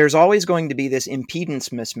there's always going to be this impedance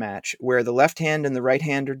mismatch where the left hand and the right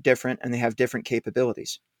hand are different and they have different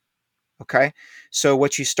capabilities. Okay? So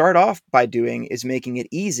what you start off by doing is making it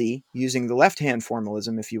easy using the left-hand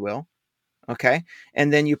formalism, if you will. Okay.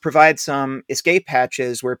 And then you provide some escape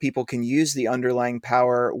hatches where people can use the underlying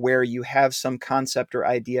power where you have some concept or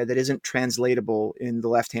idea that isn't translatable in the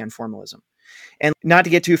left-hand formalism. And not to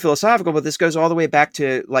get too philosophical, but this goes all the way back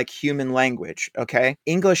to like human language. Okay.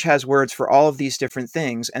 English has words for all of these different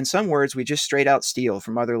things. And some words we just straight out steal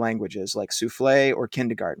from other languages like souffle or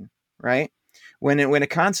kindergarten, right? When a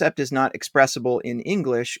concept is not expressible in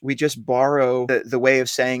English, we just borrow the way of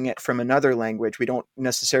saying it from another language. We don't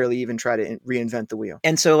necessarily even try to reinvent the wheel.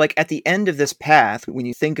 And so like at the end of this path, when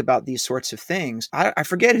you think about these sorts of things, I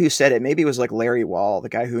forget who said it. Maybe it was like Larry Wall, the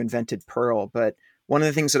guy who invented Perl. But one of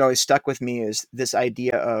the things that always stuck with me is this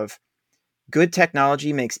idea of good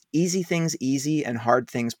technology makes easy things easy and hard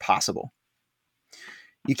things possible.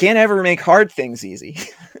 You can't ever make hard things easy.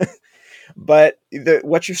 But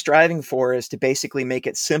what you're striving for is to basically make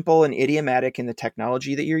it simple and idiomatic in the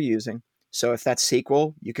technology that you're using. So if that's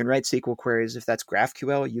SQL, you can write SQL queries. If that's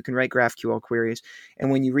GraphQL, you can write GraphQL queries.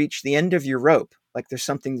 And when you reach the end of your rope, like there's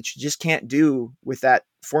something that you just can't do with that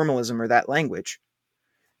formalism or that language,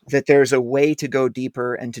 that there's a way to go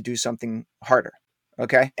deeper and to do something harder.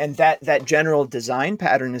 Okay. And that general design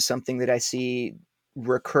pattern is something that I see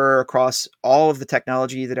recur across all of the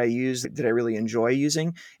technology that I use that I really enjoy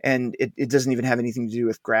using. And it doesn't even have anything to do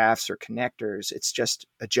with graphs or connectors. It's just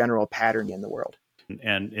a general pattern in the world.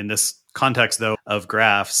 And in this context, though, of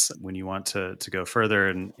graphs, when you want to go further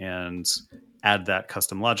and add that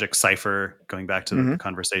custom logic, Cypher, going back to the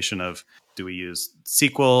conversation of, do we use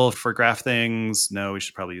SQL for graph things? No, we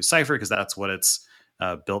should probably use Cypher because that's what it's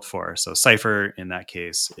built for. So Cypher, in that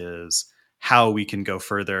case, is how we can go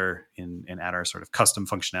further and add our sort of custom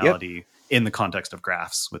functionality in the context of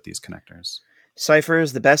graphs with these connectors. Cypher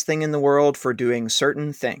is the best thing in the world for doing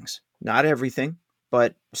certain things. Not everything,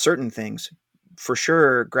 but certain things. For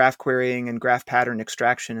sure, graph querying and graph pattern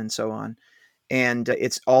extraction and so on. And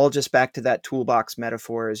it's all just back to that toolbox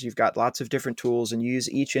metaphor, is you've got lots of different tools and use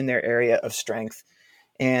each in their area of strength.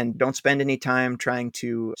 And don't spend any time trying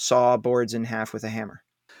to saw boards in half with a hammer.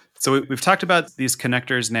 So we've talked about these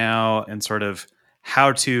connectors now and sort of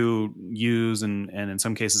how to use and in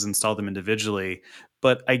some cases install them individually.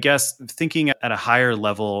 But I guess thinking at a higher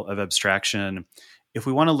level of abstraction, if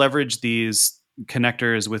we want to leverage these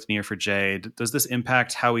connectors with Neo4j, does this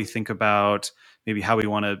impact how we think about maybe how we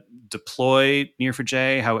want to deploy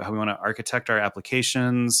Neo4j, how we want to architect our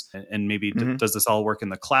applications, and maybe does this all work in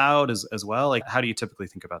the cloud as well? Like, how do you typically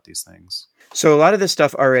think about these things? So a lot of this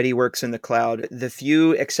stuff already works in the cloud. The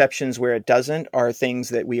few exceptions where it doesn't are things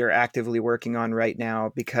that we are actively working on right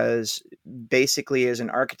now, because basically as an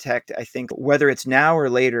architect, I think whether it's now or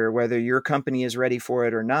later, whether your company is ready for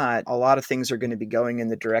it or not, a lot of things are going to be going in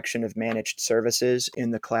the direction of managed services in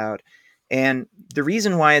the cloud. And the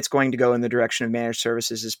reason why it's going to go in the direction of managed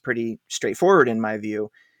services is pretty straightforward in my view,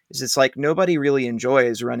 is it's like nobody really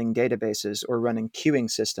enjoys running databases or running queuing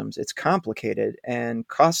systems. It's complicated and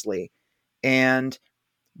costly. And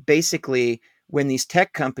basically, when these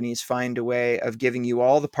tech companies find a way of giving you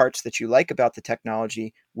all the parts that you like about the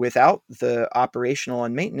technology without the operational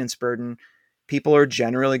and maintenance burden, people are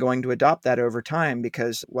generally going to adopt that over time,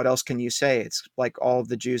 because what else can you say? It's like all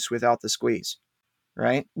the juice without the squeeze.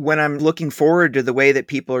 Right? When I'm looking forward to the way that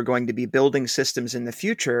people are going to be building systems in the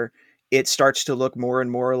future, it starts to look more and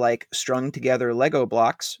more like strung together Lego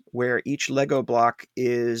blocks, where each Lego block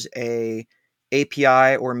is a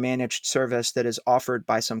API or managed service that is offered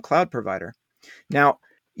by some cloud provider. Now,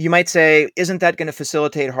 You might say, isn't that going to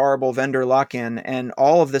facilitate horrible vendor lock-in? And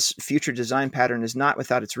all of this future design pattern is not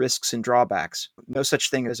without its risks and drawbacks. No such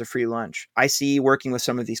thing as a free lunch. I see working with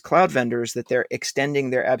some of these cloud vendors that they're extending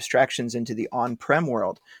their abstractions into the on-prem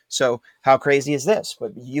world. So how crazy is this?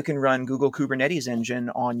 But you can run Google Kubernetes Engine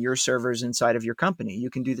on your servers inside of your company. You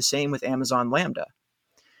can do the same with Amazon Lambda.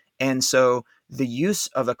 And so the use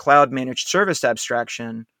of a cloud managed service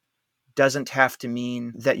abstraction doesn't have to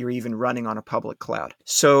mean that you're even running on a public cloud.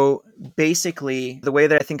 So basically, the way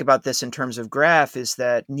that I think about this in terms of Graph is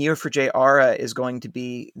that Neo4j Aura is going to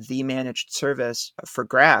be the managed service for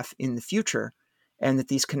Graph in the future, and that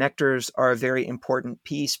these connectors are a very important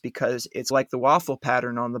piece because it's like the waffle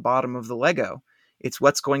pattern on the bottom of the Lego. It's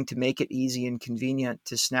what's going to make it easy and convenient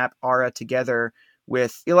to snap Aura together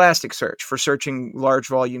with Elasticsearch for searching large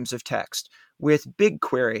volumes of text, with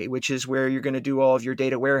BigQuery, which is where you're going to do all of your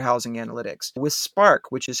data warehousing analytics, with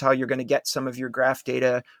Spark, which is how you're going to get some of your graph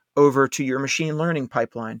data over to your machine learning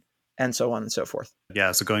pipeline, and so on and so forth.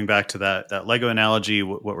 Yeah, so going back to that Lego analogy,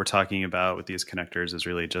 what we're talking about with these connectors is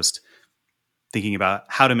really just thinking about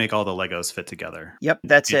how to make all the Legos fit together. Yep,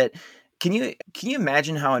 that's it. Can you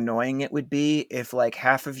imagine how annoying it would be if like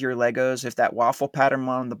half of your Legos, if that waffle pattern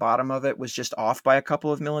on the bottom of it was just off by a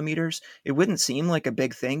couple of millimeters? It wouldn't seem like a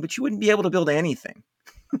big thing, but you wouldn't be able to build anything.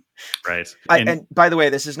 Right. And by the way,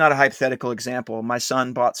 this is not a hypothetical example. My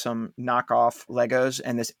son bought some knockoff Legos,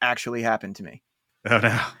 and this actually happened to me. Oh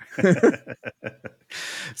no.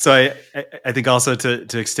 So I think also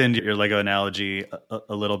to extend your Lego analogy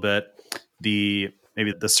a little bit,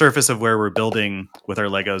 maybe the surface of where we're building with our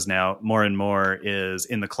Legos now more and more is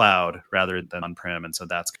in the cloud rather than on-prem. And so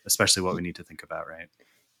that's especially what we need to think about, right?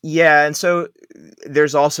 Yeah. And so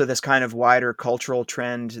there's also this kind of wider cultural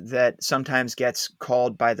trend that sometimes gets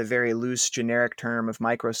called by the very loose generic term of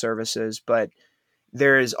microservices, but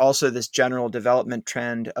there is also this general development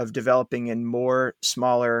trend of developing in more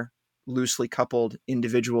smaller, loosely coupled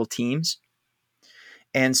individual teams.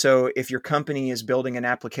 And so if your company is building an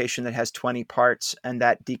application that has 20 parts and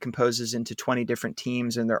that decomposes into 20 different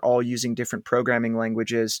teams and they're all using different programming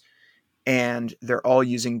languages and they're all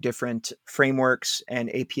using different frameworks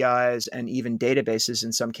and APIs and even databases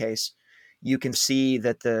in some case, you can see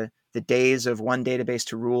that the days of one database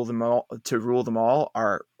to rule them all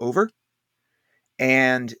are over,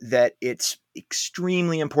 and that it's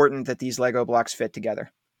extremely important that these Lego blocks fit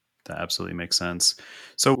together. That absolutely makes sense.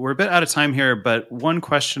 So we're a bit out of time here, but one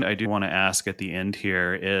question I do want to ask at the end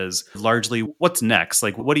here is largely what's next?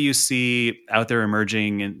 Like, what do you see out there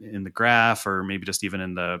emerging in the graph, or maybe just even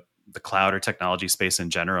in the cloud or technology space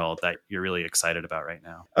in general that you're really excited about right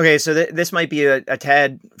now? Okay, so this might be a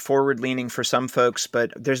tad forward-leaning for some folks,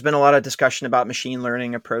 but there's been a lot of discussion about machine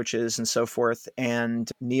learning approaches and so forth,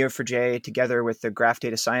 and Neo4j, together with the Graph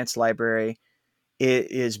Data Science Library,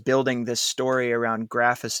 it is building this story around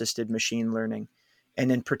graph-assisted machine learning.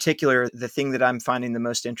 And in particular, the thing that I'm finding the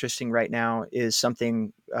most interesting right now is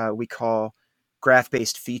something we call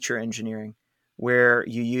graph-based feature engineering, where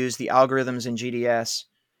you use the algorithms in GDS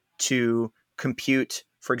to compute,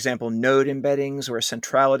 for example, node embeddings or a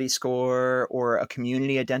centrality score or a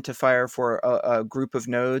community identifier for a group of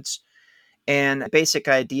nodes. And the basic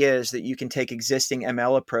idea is that you can take existing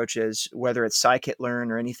ML approaches, whether it's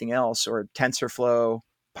scikit-learn or anything else, or TensorFlow,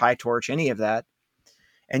 PyTorch, any of that,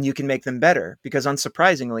 and you can make them better. Because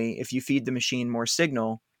unsurprisingly, if you feed the machine more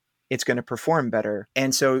signal, it's going to perform better.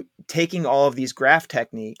 And so taking all of these graph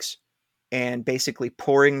techniques and basically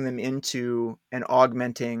pouring them into and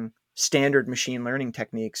augmenting standard machine learning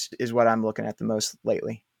techniques is what I'm looking at the most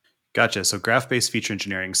lately. Gotcha. So graph-based feature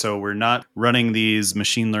engineering. So we're not running these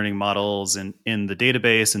machine learning models in the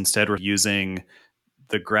database. Instead, we're using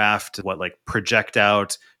the graph to project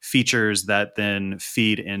out features that then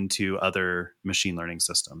feed into other machine learning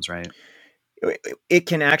systems, right? It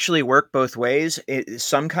can actually work both ways.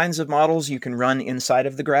 Some kinds of models you can run inside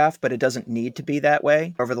of the graph, but it doesn't need to be that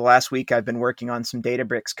way. Over the last week, I've been working on some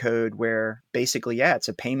Databricks code where basically, it's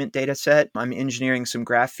a payment data set. I'm engineering some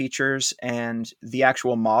graph features, and the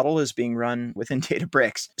actual model is being run within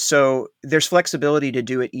Databricks. So there's flexibility to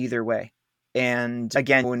do it either way. And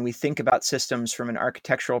again, when we think about systems from an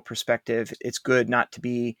architectural perspective, it's good not to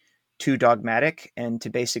be too dogmatic and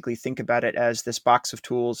to basically think about it as this box of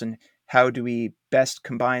tools and how do we best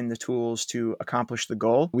combine the tools to accomplish the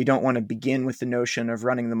goal. We don't want to begin with the notion of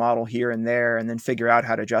running the model here and there and then figure out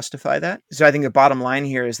how to justify that. So I think the bottom line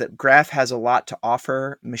here is that Graph has a lot to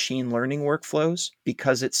offer machine learning workflows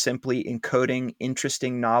because it's simply encoding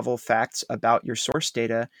interesting novel facts about your source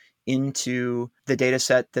data into the data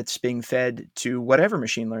set that's being fed to whatever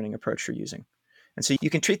machine learning approach you're using. And so you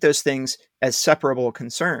can treat those things as separable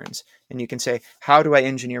concerns. And you can say, how do I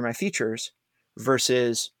engineer my features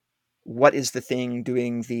versus what is the thing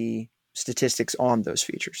doing the statistics on those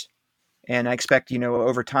features? And I expect,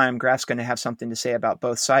 over time, Graph's going to have something to say about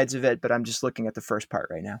both sides of it, but I'm just looking at the first part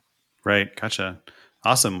right now. Right. Gotcha.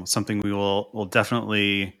 Awesome. Something we'll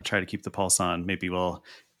definitely try to keep the pulse on. Maybe we'll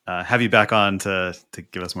have you back on to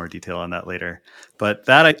give us more detail on that later. But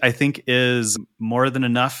that I think is more than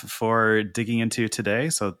enough for digging into today.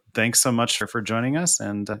 So thanks so much for joining us.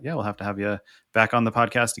 And we'll have to have you back on the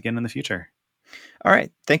podcast again in the future. All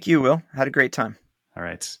right. Thank you, Will. Had a great time. All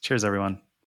right. Cheers, everyone.